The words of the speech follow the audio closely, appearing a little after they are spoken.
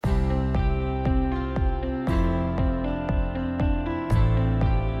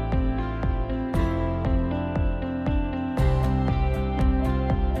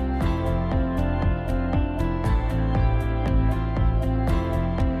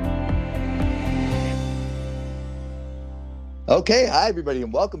Okay, hi everybody,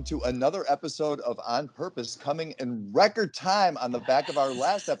 and welcome to another episode of On Purpose, coming in record time on the back of our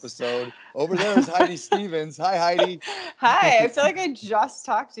last episode. Over there is Heidi Stevens. Hi, Heidi. Hi, I feel like I just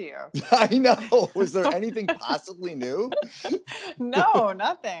talked to you. I know. Was there anything possibly new? No,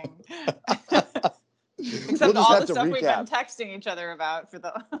 nothing. Except We'll just all have the to stuff we've been recap. texting each other about for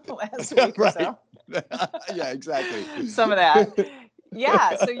the last week or Right. so. Yeah, exactly. Some of that.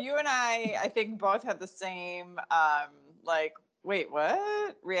 Yeah, so you and I think both had the same wait,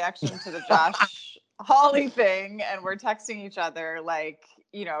 what? Reaction to the Josh Hawley thing, and we're texting each other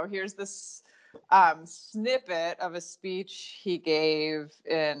here's this snippet of a speech he gave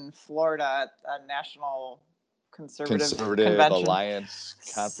in Florida at a national conservative convention. Alliance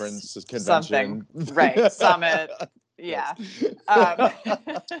conference Something. convention. Right. Summit. Yeah.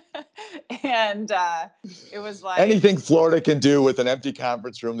 Yes. And it was like anything Florida can do with an empty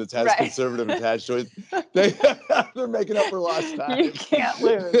conference room that has right. conservative attached to it, they're making up for lost time. You can't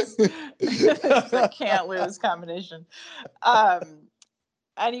lose. It's a can't lose combination.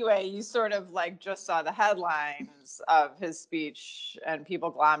 Anyway, you sort of just saw the headlines of his speech, and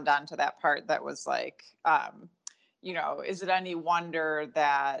people glommed onto that part that was is it any wonder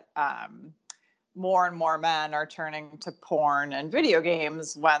that more and more men are turning to porn and video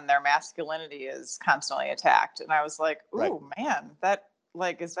games when their masculinity is constantly attacked? And I was like, ooh, right. Man, that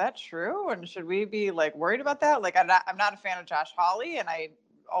is that true? And should we be worried about that? I'm not a fan of Josh Hawley, and I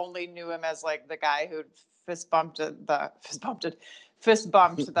only knew him as the guy who fist bumped the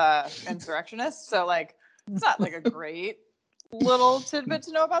insurrectionists. So it's not a great little tidbit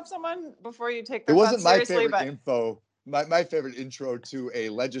to know about someone before you take their thoughts seriously. It wasn't my favorite info. My favorite intro to a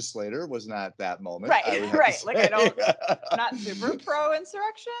legislator was not that moment. Right, right. I'm not super pro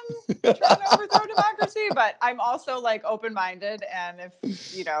insurrection, trying to overthrow democracy, but I'm also open-minded. And if,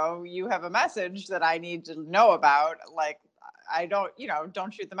 you have a message that I need to know about, I don't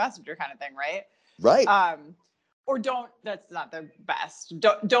shoot the messenger kind of thing. Right. Right. Or that's not the best.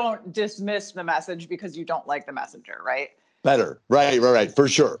 Don't dismiss the message because you don't like the messenger. Right. Better. Right. For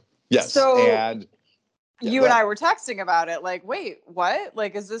sure. Yes. So, and you and I were texting about it, wait, what?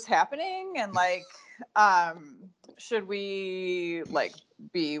 Is this happening? And should we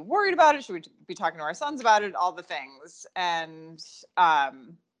be worried about it? Should we be talking to our sons about it? All the things. And I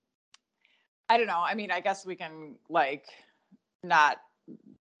don't know. I mean, I guess we can not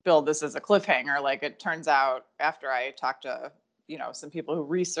build this as a cliffhanger. It turns out after I talked to, some people who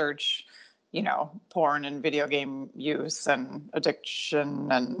research porn and video game use and addiction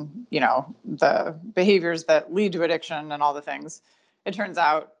and, the behaviors that lead to addiction and all the things. It turns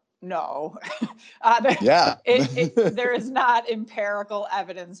out, no. There is not empirical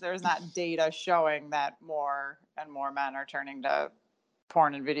evidence. There's not data showing that more and more men are turning to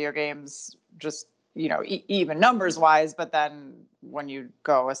porn and video games, just, even numbers wise. But then when you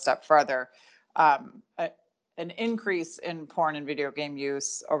go a step further, an increase in porn and video game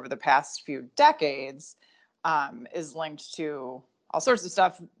use over the past few decades is linked to all sorts of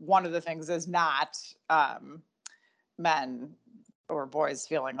stuff. One of the things is not men or boys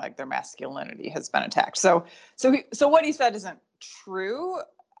feeling like their masculinity has been attacked. So what he said isn't true.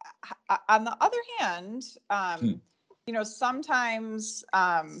 On the other hand, sometimes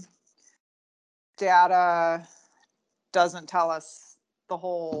data doesn't tell us the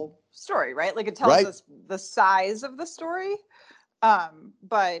whole story, right? It tells us the size of the story,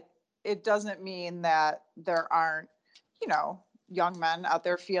 but it doesn't mean that there aren't, young men out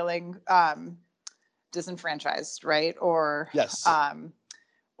there feeling disenfranchised, right? Or yes,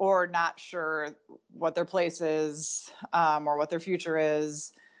 or not sure what their place is, or what their future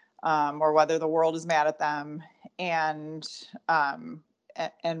is, or whether the world is mad at them, and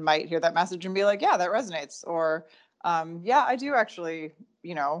might hear that message and be like, yeah, that resonates, or yeah, I do actually,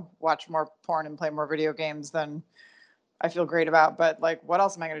 watch more porn and play more video games than I feel great about, but what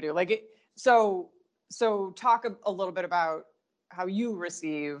else am I going to do? So talk a little bit about how you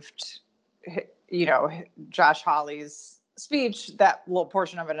received, Josh Hawley's speech, that little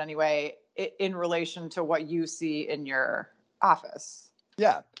portion of it anyway, in relation to what you see in your office.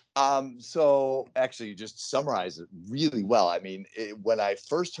 Yeah. So actually you just summarized it really well. I mean, when I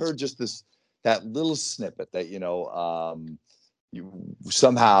first heard just that little snippet that, you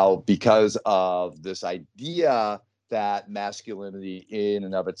somehow, because of this idea that masculinity in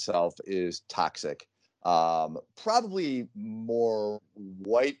and of itself is toxic, probably more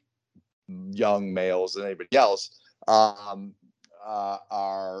white young males than anybody else, are,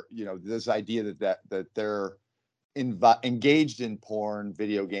 this idea that they're engaged in porn,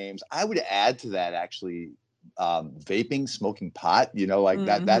 video games. I would add to that actually vaping, smoking pot, like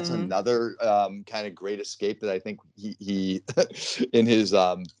that's Mm-hmm. another kind of great escape that I think he in his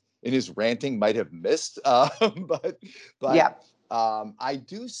ranting might have missed. But Yeah. I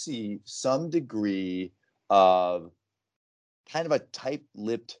do see some degree of kind of a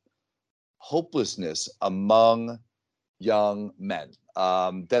tight-lipped hopelessness among young men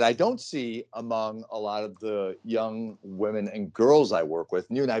that I don't see among a lot of the young women and girls I work with.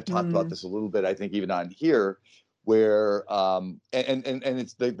 And you and I have talked about this a little bit, I think, even on here, where and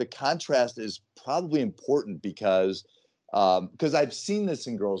it's the contrast is probably important because I've seen this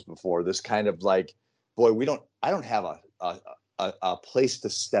in girls before. This kind of like, boy, I don't have a place to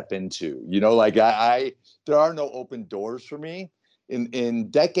step into. Like I there are no open doors for me. In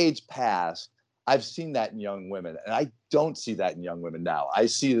decades past, I've seen that in young women, and I don't see that in young women now. I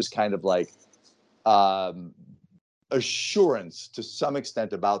see this kind of like assurance to some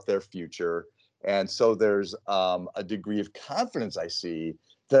extent about their future. And so there's a degree of confidence I see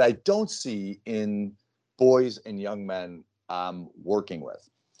that I don't see in boys and young men I'm working with.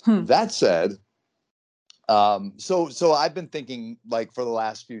 That said, so I've been thinking like for the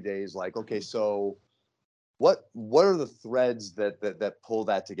last few days, like, okay, so what are the threads that pull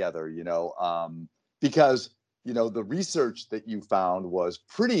that together, because the research that you found was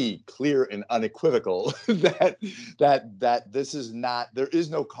pretty clear and unequivocal that this is not, there is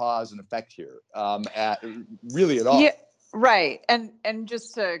no cause and effect here really at Yeah, all. right. And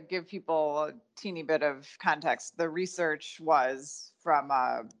just to give people a teeny bit of context, the research was from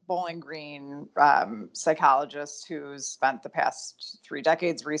a Bowling Green psychologist who's spent the past 3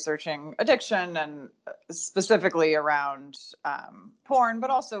 decades researching addiction and specifically around porn, but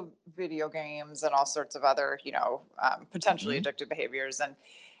also video games and all sorts of other, potentially addictive behaviors.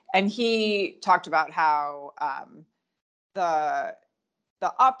 And he talked about how the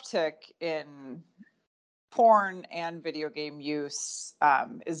uptick in porn and video game use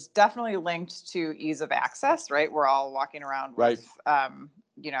is definitely linked to ease of access, right? We're all walking around Right. with,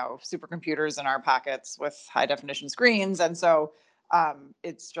 supercomputers in our pockets with high definition screens. And so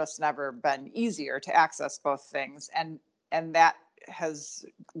it's just never been easier to access both things. And that has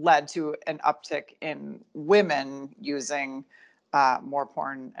led to an uptick in women using more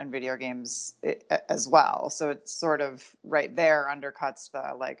porn and video games as well. So it's sort of right there undercuts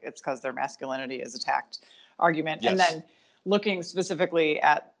the, like, it's because their masculinity is attacked argument. Yes. And then looking specifically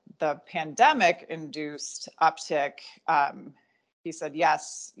at the pandemic induced uptick, he said,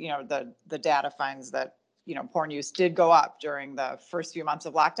 yes, the data finds that, porn use did go up during the first few months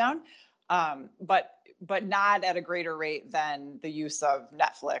of lockdown, but not at a greater rate than the use of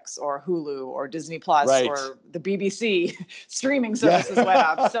Netflix or Hulu or Disney Plus Right. or the BBC streaming services went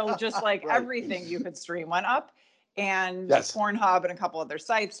up. So just like Right. everything you could stream went up. And Yes. Pornhub and a couple other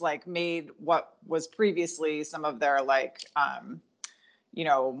sites like made what was previously some of their like,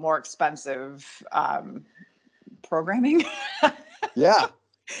 more expensive programming. Yeah.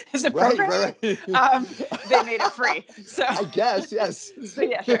 Is it Right. programming? Right. They made it free. So I guess, yes. So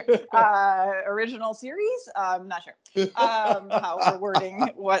yeah, sure. Original series? Not sure how we're wording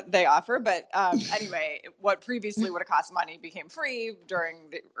what they offer, but anyway, what previously would have cost money became free during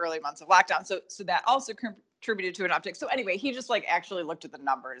the early months of lockdown. So that also contributed to an uptick. So anyway, he just like actually looked at the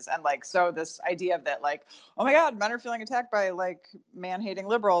numbers and like, so this idea of that, like, oh my God, men are feeling attacked by like man-hating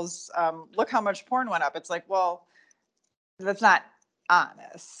liberals. Look how much porn went up. It's like, well, that's not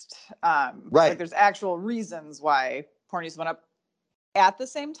honest. Right. Like there's actual reasons why porn use went up. At the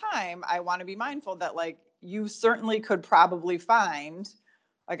same time, I want to be mindful that like you certainly could probably find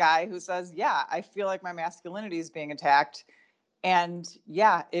a guy who says, yeah, I feel like my masculinity is being attacked. And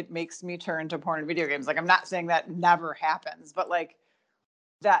yeah, it makes me turn to porn and video games. Like, I'm not saying that never happens, but like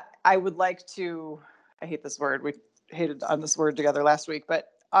that I would like to, I hate this word. We hated on this word together last week,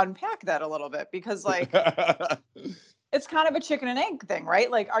 but unpack that a little bit because like it's kind of a chicken and egg thing,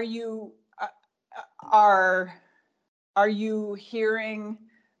 right? Like, are you hearing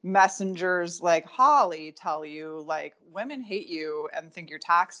messengers like Hawley tell you like women hate you and think you're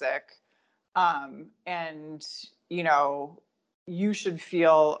toxic, and you should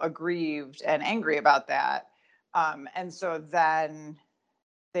feel aggrieved and angry about that, and so then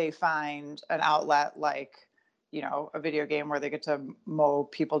they find an outlet like a video game where they get to mow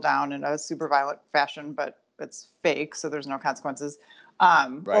people down in a super violent fashion, but it's fake, so there's no consequences, or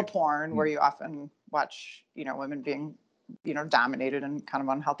Right. porn where you often watch women being dominated in kind of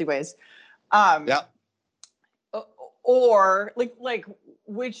unhealthy ways, Yeah. or like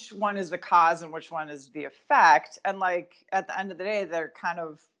which one is the cause and which one is the effect, and like at the end of the day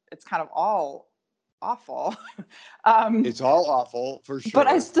it's kind of all awful. It's all awful for But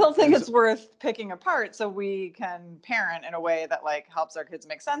I sure. still think And it's worth picking apart so we can parent in a way that like helps our kids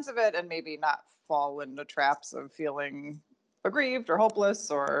make sense of it and maybe not fall into traps of feeling aggrieved or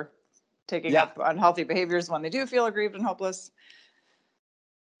hopeless or taking yeah. up unhealthy behaviors when they do feel aggrieved and hopeless.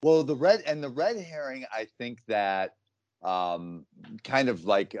 Well, the red herring, I think that kind of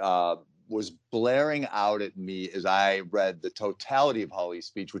like was blaring out at me as I read the totality of Hawley's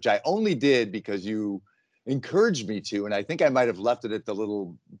speech, which I only did because you encouraged me to, and I think I might have left it at the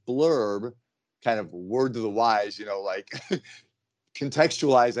little blurb, kind of word to the wise, like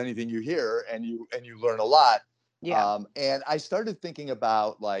contextualize anything you hear, and you learn a lot. Yeah. And I started thinking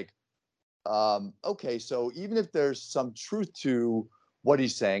about like, okay, so even if there's some truth to what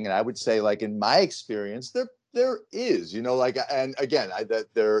he's saying, and I would say, like in my experience, there is, like, and again,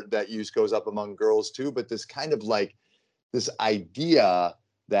 that use goes up among girls too, but this kind of like this idea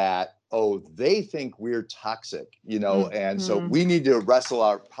that, oh, they think we're toxic, and so we need to wrestle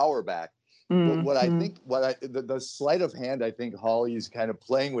our power back. But what I think, the sleight of hand I think Hawley's kind of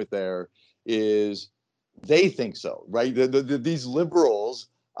playing with there is they think so, right? These liberals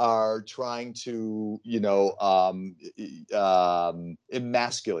are trying to,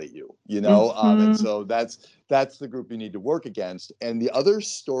 emasculate you, and so that's the group you need to work against. And the other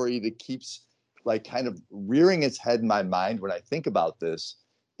story that keeps like kind of rearing its head in my mind when I think about this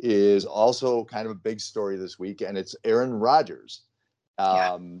is also kind of a big story this week, and it's Aaron Rodgers,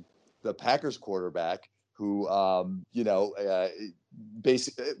 Yeah. the Packers quarterback, who,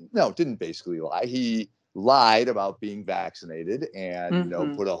 basically, no, didn't basically lie. He lied about being vaccinated and,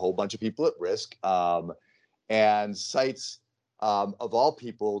 put a whole bunch of people at risk, and cites, of all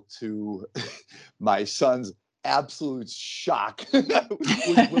people, to my son's absolute shock,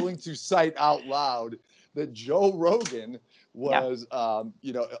 was willing to cite out loud that Joe Rogan Yeah. was,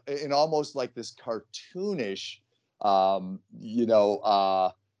 in almost like this cartoonish,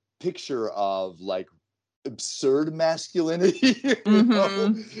 picture of like absurd masculinity,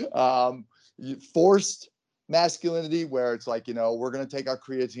 forced masculinity, where it's like, we're going to take our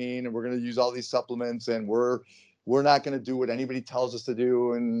creatine and we're going to use all these supplements, and we're not going to do what anybody tells us to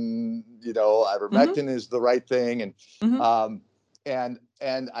do, and ivermectin is the right thing, and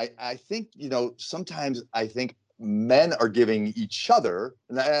I think, sometimes I think men are giving each other,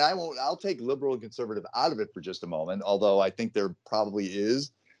 and I'll take liberal and conservative out of it for just a moment, although I think there probably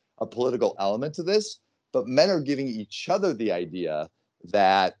is a political element to this, but men are giving each other the idea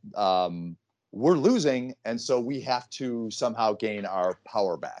that we're losing, and so we have to somehow gain our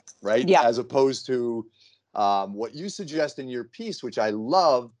power back, right? Yeah. As opposed to what you suggest in your piece, which I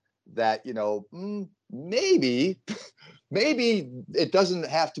love, that maybe it doesn't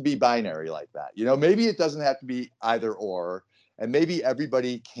have to be binary like that. Maybe it doesn't have to be either or, and maybe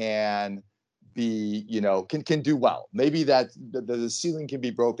everybody can be, can do well. Maybe that the ceiling can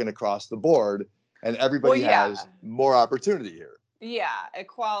be broken across the board, and Well, everybody yeah. has more opportunity here. Yeah,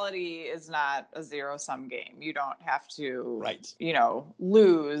 equality is not a zero-sum game. You don't have to, Right.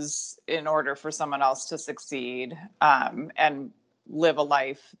 lose in order for someone else to succeed, and live a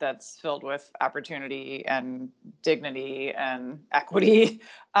life that's filled with opportunity and dignity and equity.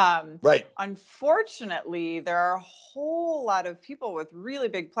 Right. Unfortunately, there are a whole lot of people with really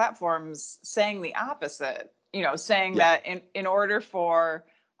big platforms saying the opposite. Saying Yeah. that in order for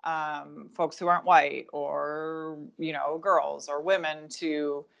folks who aren't white or girls or women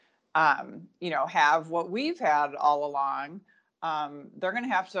to have what we've had all along, they're going to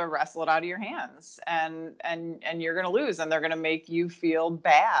have to wrestle it out of your hands, and you're going to lose, and they're going to make you feel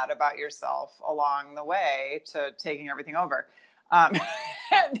bad about yourself along the way to taking everything over. And,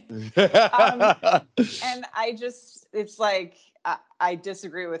 and it's like, I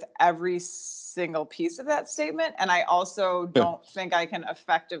disagree with every single piece of that statement. And I also don't think I can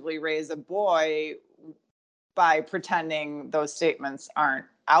effectively raise a boy by pretending those statements aren't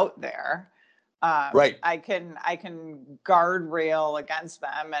out there. Right. I can guardrail against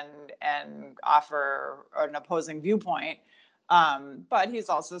them and offer an opposing viewpoint. But he's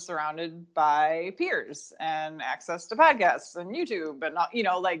also surrounded by peers and access to podcasts and YouTube, and not,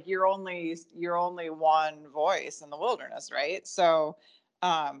 like you're only one voice in the wilderness, right? So,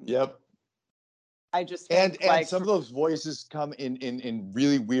 Yep. I just think And some of those voices come in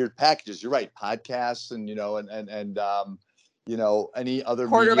really weird packages. You're right, podcasts, and any other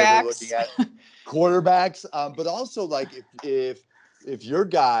media they're looking at, quarterbacks. But also, like, if your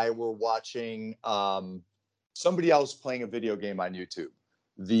guy were watching somebody else playing a video game on YouTube,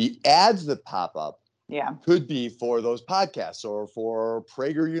 the ads that pop up could be for those podcasts, or for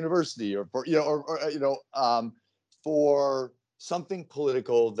Prager University, or for for something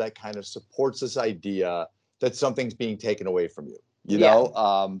political that kind of supports this idea that something's being taken away from you,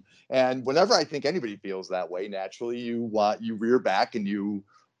 Yeah. and whenever I think anybody feels that way, naturally you rear back and you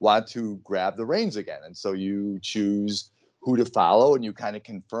want to grab the reins again. And so you choose who to follow, and you kind of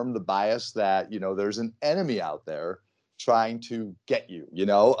confirm the bias that, there's an enemy out there trying to get you,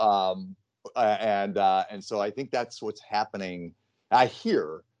 and so I think that's what's happening. I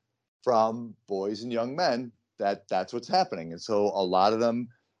hear from boys and young men that that's what's happening. And so a lot of them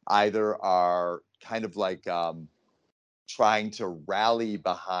either are kind of like trying to rally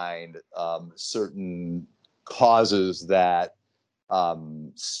behind certain causes that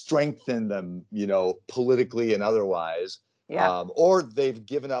strengthen them, politically and otherwise. Yeah. Or they've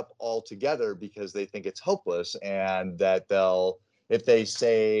given up altogether because they think it's hopeless, and that if they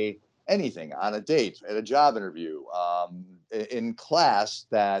say anything on a date, at a job interview, in class,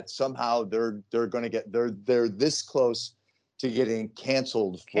 that somehow they're going to they're this close to getting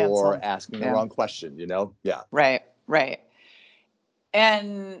canceled for Canceled. asking the Yeah. wrong question. Yeah. Right. Right.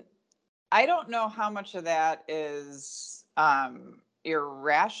 And I don't know how much of that is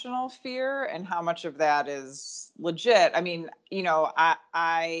irrational fear and how much of that is legit. I mean,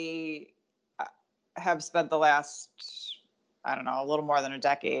 I have spent the last, I don't know, a little more than a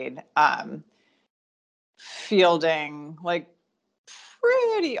decade fielding like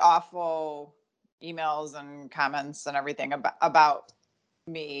pretty awful emails and comments and everything about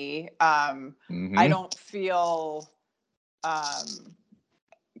me. I don't feel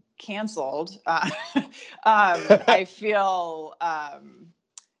canceled. I feel,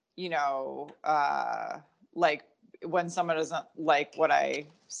 like when someone doesn't like what I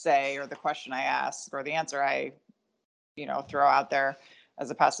say or the question I ask or the answer I, throw out there as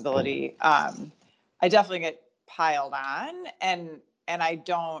a possibility, I definitely get piled on, and I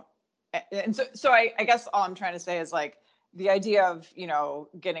don't, and so I guess all I'm trying to say is like the idea of,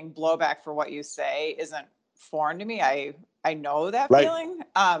 getting blowback for what you say isn't foreign to me. I know that Right. feeling.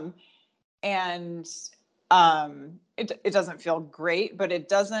 And it doesn't feel great, but it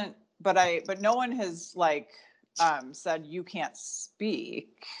doesn't, but no one has like said you can't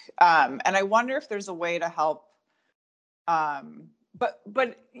speak. And I wonder if there's a way to help. But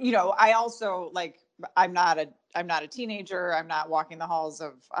I also like, I'm not a teenager. I'm not walking the halls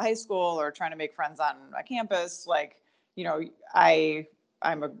of a high school or trying to make friends on a campus. Like,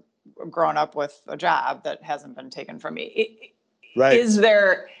 I'm a grown up with a job that hasn't been taken from me. Right. Is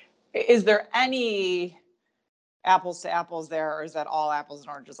there any apples to apples there, or is that all apples and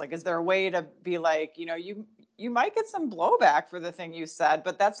oranges? Like, is there a way to be like, you might get some blowback for the thing you said,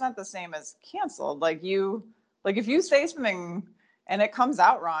 but that's not the same as canceled. Like if you say something and it comes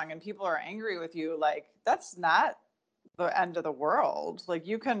out wrong and people are angry with you, like that's not the end of the world. Like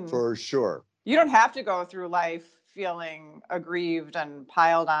For sure. you don't have to go through life feeling aggrieved and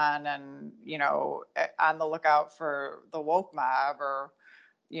piled on and, on the lookout for the woke mob or,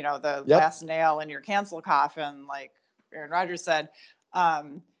 the last nail in your cancel coffin, like Aaron Rodgers said.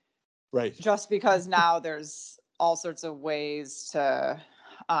 Right. Just because now there's all sorts of ways to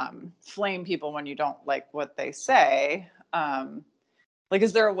flame people when you don't like what they say. Like,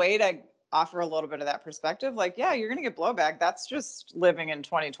 is there a way to offer a little bit of that perspective? Like, yeah, you're going to get blowback. That's just living in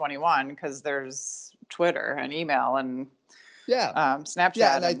 2021 because there's Twitter and email and Snapchat.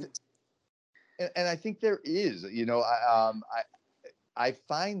 Yeah, and I think there is, I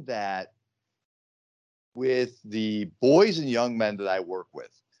find that with the boys and young men that I work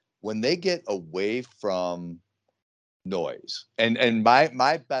with, when they get away from noise, and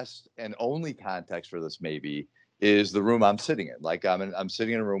my best and only context for this maybe is the room I'm sitting in. Like I'm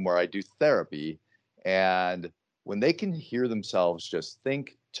sitting in a room where I do therapy, and when they can hear themselves just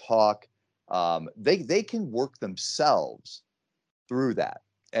think, talk, they can work themselves through that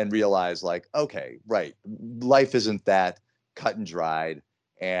and realize like, okay, right, life isn't that cut and dried,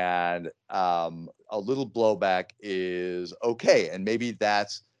 and a little blowback is okay, and maybe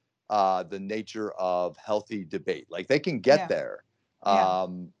that's the nature of healthy debate. Like they can get there,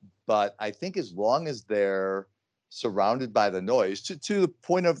 but I think as long as they're surrounded by the noise, to the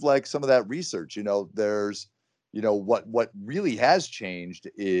point of like some of that research, there's, what really has changed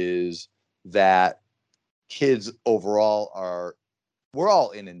is that kids overall we're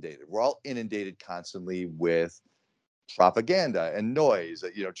all inundated. We're all inundated constantly with propaganda and noise,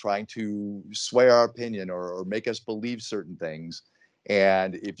 trying to sway our opinion or make us believe certain things.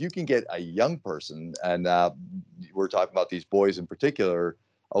 And if you can get a young person, and we're talking about these boys in particular,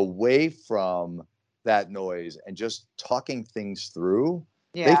 away from that noise and just talking things through,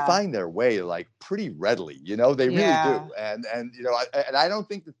 they find their way like pretty readily. They really do. And I don't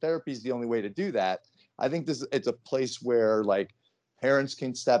think that therapy is the only way to do that. I think it's a place where like parents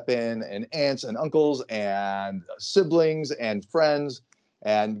can step in, and aunts and uncles and siblings and friends,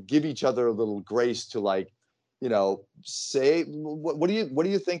 and give each other a little grace to like, say, what are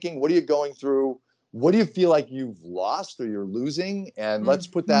you thinking? What are you going through? What do you feel like you've lost or you're losing? And let's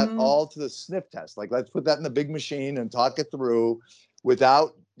put that Mhm. all to the sniff test. Like, let's put that in the big machine and talk it through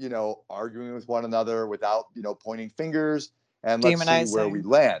without, arguing with one another, without, pointing fingers, and let's see where we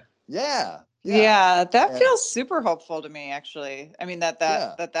Demonizing. land. Yeah. Yeah. Yeah, that And feels super hopeful to me, actually. I mean,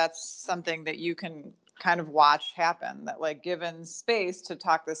 yeah, that's something that you can kind of watch happen, that like given space to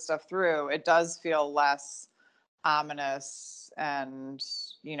talk this stuff through, it does feel less ominous and,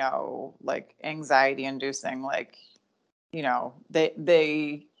 like anxiety inducing. Like,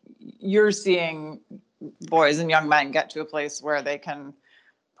 you're seeing boys and young men get to a place where they can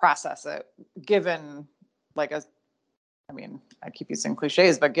process it, given like I mean, I keep using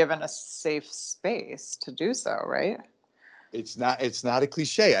cliches, but given a safe space to do so, right? it's not a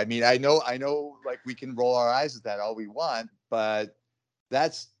cliche. I mean, I know like we can roll our eyes at that all we want, but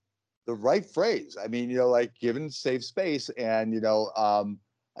that's the right phrase. I mean, like given safe space, and no,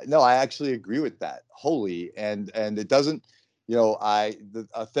 I actually agree with that wholly. And it doesn't,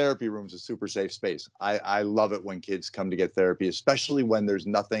 a therapy room is a super safe space. I love it when kids come to get therapy, especially when there's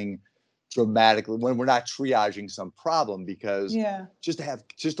nothing dramatically, when we're not triaging some problem, because Yeah. just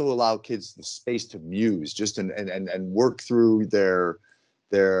to allow kids the space to muse, just and work through their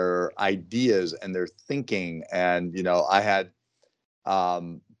ideas and their thinking. And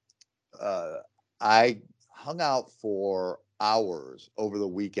um uh, I hung out for hours over the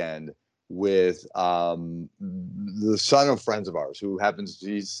weekend with the son of friends of ours, who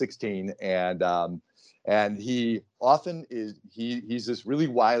he's 16, and he often he's this really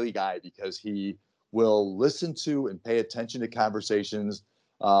wily guy, because he will listen to and pay attention to conversations,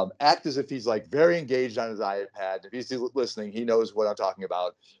 act as if he's like very engaged on his iPad. If he's listening, he knows what I'm talking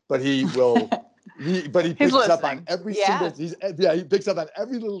about, but he will he He's picks up on listening. every Yeah. single he picks up on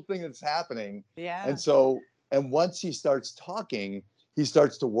every little thing that's happening. Yeah. And so, and once he starts talking, he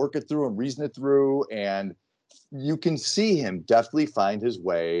starts to work it through and reason it through, and you can see him definitely find his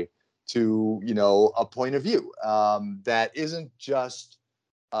way to a point of view that isn't just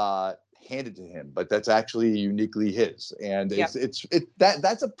handed to him, but that's actually uniquely his. And Yep.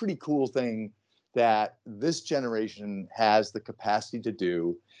 that's a pretty cool thing that this generation has the capacity to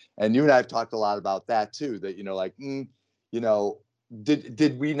do. And you and I have talked a lot about that too, that like you know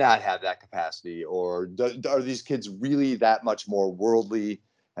did we not have that capacity, or are these kids really that much more worldly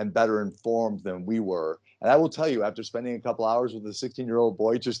and better informed than we were? And I will tell you, after spending a couple hours with a 16-year-old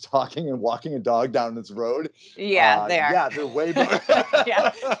boy just talking and walking a dog down this road, Yeah, they are. yeah, they're way more.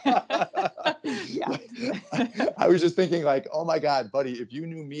 Yeah. Yeah. I was just thinking, like, oh my God, buddy, if you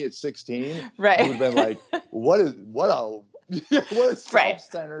knew me at 16, you Right. would have been like, what a what a Right.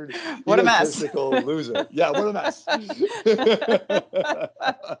 self-centered, What a mess. egotistical loser. Yeah, what a mess.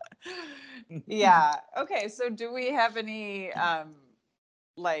 Yeah. Okay. So do we have any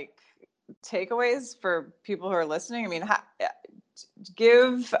like takeaways for people who are listening? I mean,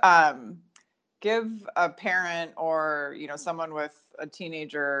 give give a parent, or someone with a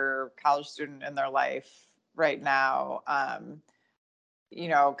teenager, college student in their life right now, kind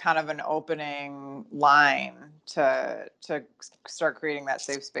of an opening line to start creating that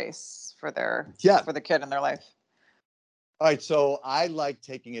safe space for Yeah. for the kid in their life. All right, so I like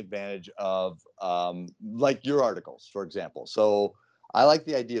taking advantage of like your articles, for example. So I like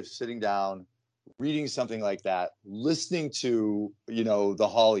the idea of sitting down, reading something like that, listening to the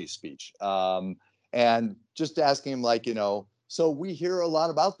Hawley speech, and just asking him, like, so we hear a lot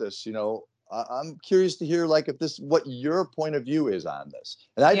about this. I'm curious to hear, like, if this what your point of view is on this.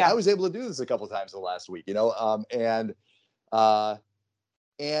 And I Yeah. was able to do this a couple of times the last week, uh,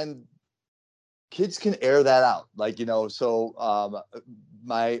 and kids can air that out, like, so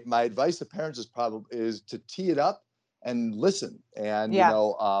my advice to parents is to tee it up and listen, and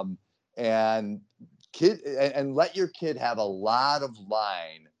Yeah. and and let your kid have a lot of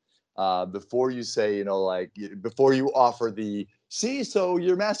line before you say, like, before you offer the see, so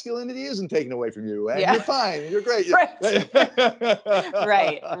your masculinity isn't taken away from you, and Yeah. you're fine, you're great.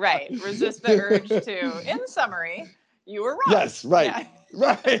 Right. Right. Resist the urge to, in summary, you were wrong. Yes, right. Yeah.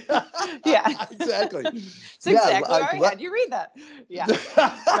 Right. Yeah. Exactly. It's Yeah. exactly why I had you read that. Yeah.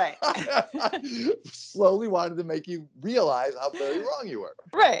 Right. Slowly wanted to make you realize how very wrong you were,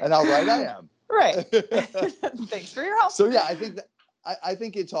 Right. and how right I am. Right. Thanks for your help. So yeah, I think that I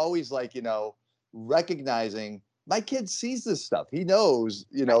think it's always like, recognizing my kid sees this stuff. He knows,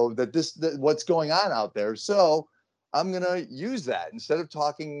 Right. that what's going on out there. So I'm gonna use that instead of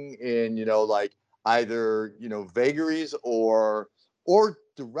talking in, like, either, vagaries or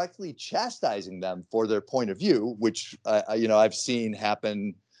directly chastising them for their point of view, which, I've seen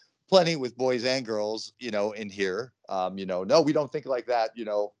happen plenty with boys and girls, in here. No, we don't think like that.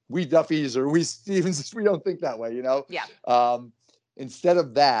 We Duffies or we Stevens, we don't think that way, Yeah. Instead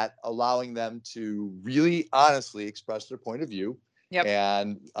of that, allowing them to really honestly express their point of view. Yep.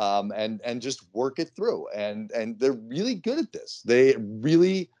 And just work it through. And they're really good at this. They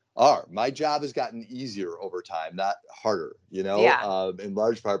really are. My job has gotten easier over time, not harder, Yeah. in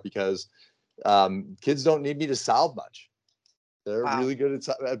large part because kids don't need me to solve much. They're Wow. really good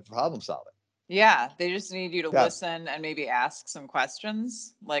at problem solving. Yeah, they just need you to Yeah. listen and maybe ask some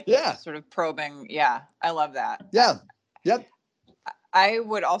questions, like Yeah. sort of probing. Yeah, I love that. Yeah. Yep. I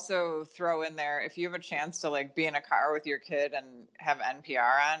would also throw in there, if you have a chance to like be in a car with your kid and have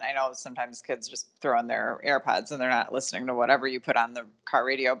NPR on. I know sometimes kids just throw in their AirPods and they're not listening to whatever you put on the car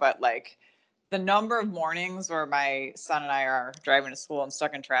radio, but like the number of mornings where my son and I are driving to school and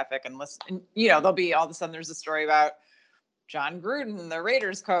stuck in traffic and listen, there'll be all of a sudden there's a story about John Gruden, the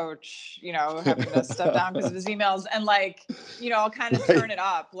Raiders coach, having to step down because of his emails, and like, I'll kind of turn it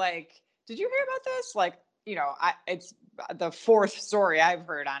up. Like, did you hear about this? Like, it's the fourth story I've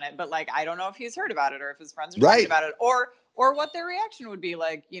heard on it, but like, I don't know if he's heard about it or if his friends are talking about it, or what their reaction would be.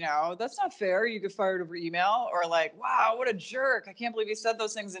 Like, that's not fair. You get fired over email, or like, wow, what a jerk. I can't believe he said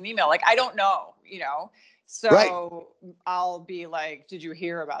those things in email. Like, I don't know, So I'll be like, did you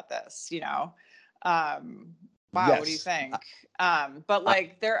hear about this? Wow, Yes. what do you think? But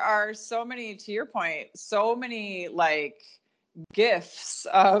like there are so many, to your point, so many like gifts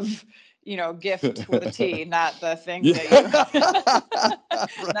of, gift with a T, not the thing that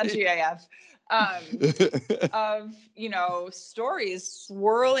you not GIF. Of, stories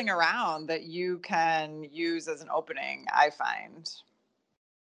swirling around that you can use as an opening, I find.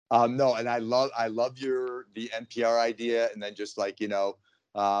 No, and I love the NPR idea, and then just like,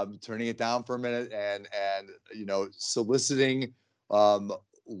 turning it down for a minute and soliciting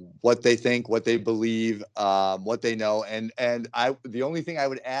what they think, what they believe, what they know. And the only thing I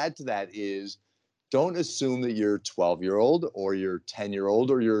would add to that is don't assume that your 12-year-old or your 10-year-old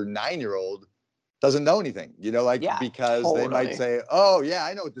or your 9-year-old doesn't know anything, because totally. they might say, oh yeah,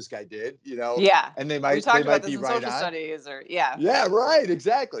 I know what this guy did, Yeah. and they We might talked about this be in right social on. studies or yeah. Yeah, right,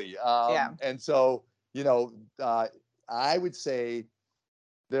 exactly. Yeah. And so, I would say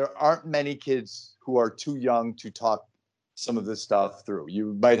there aren't many kids who are too young to talk some of this stuff through.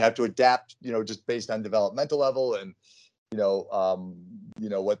 You might have to adapt, just based on developmental level and,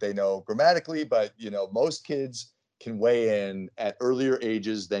 what they know grammatically, but, most kids can weigh in at earlier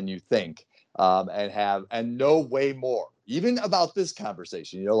ages than you think, and know way more, even about this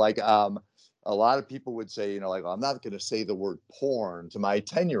conversation, a lot of people would say, like, well, I'm not going to say the word porn to my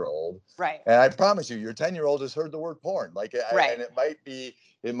 10-year-old. Right. And I promise you, your 10-year-old has heard the word porn. Right. And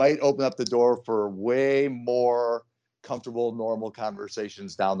it might open up the door for way more comfortable, normal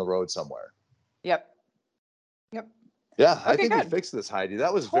conversations down the road somewhere. Yep. Yeah, Okay, I think good. we fixed this, Heidi.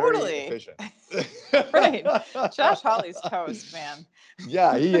 That was totally very efficient. Right. Josh Hawley's toast, man.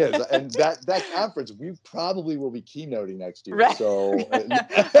 Yeah, he is. And that conference, we probably will be keynoting next year. Right. So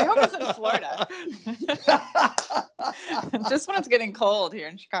I hope it's in Florida. Just when it's getting cold here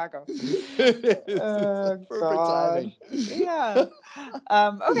in Chicago. It's perfect timing. Yeah.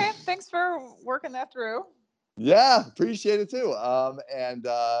 Okay. Thanks for working that through. Yeah, appreciate it too. And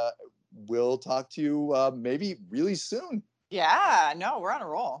we'll talk to you maybe really soon. Yeah. No, we're on a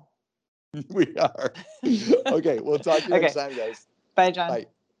roll. We are. Okay, we'll talk to you next time, guys. Bye, John. Bye.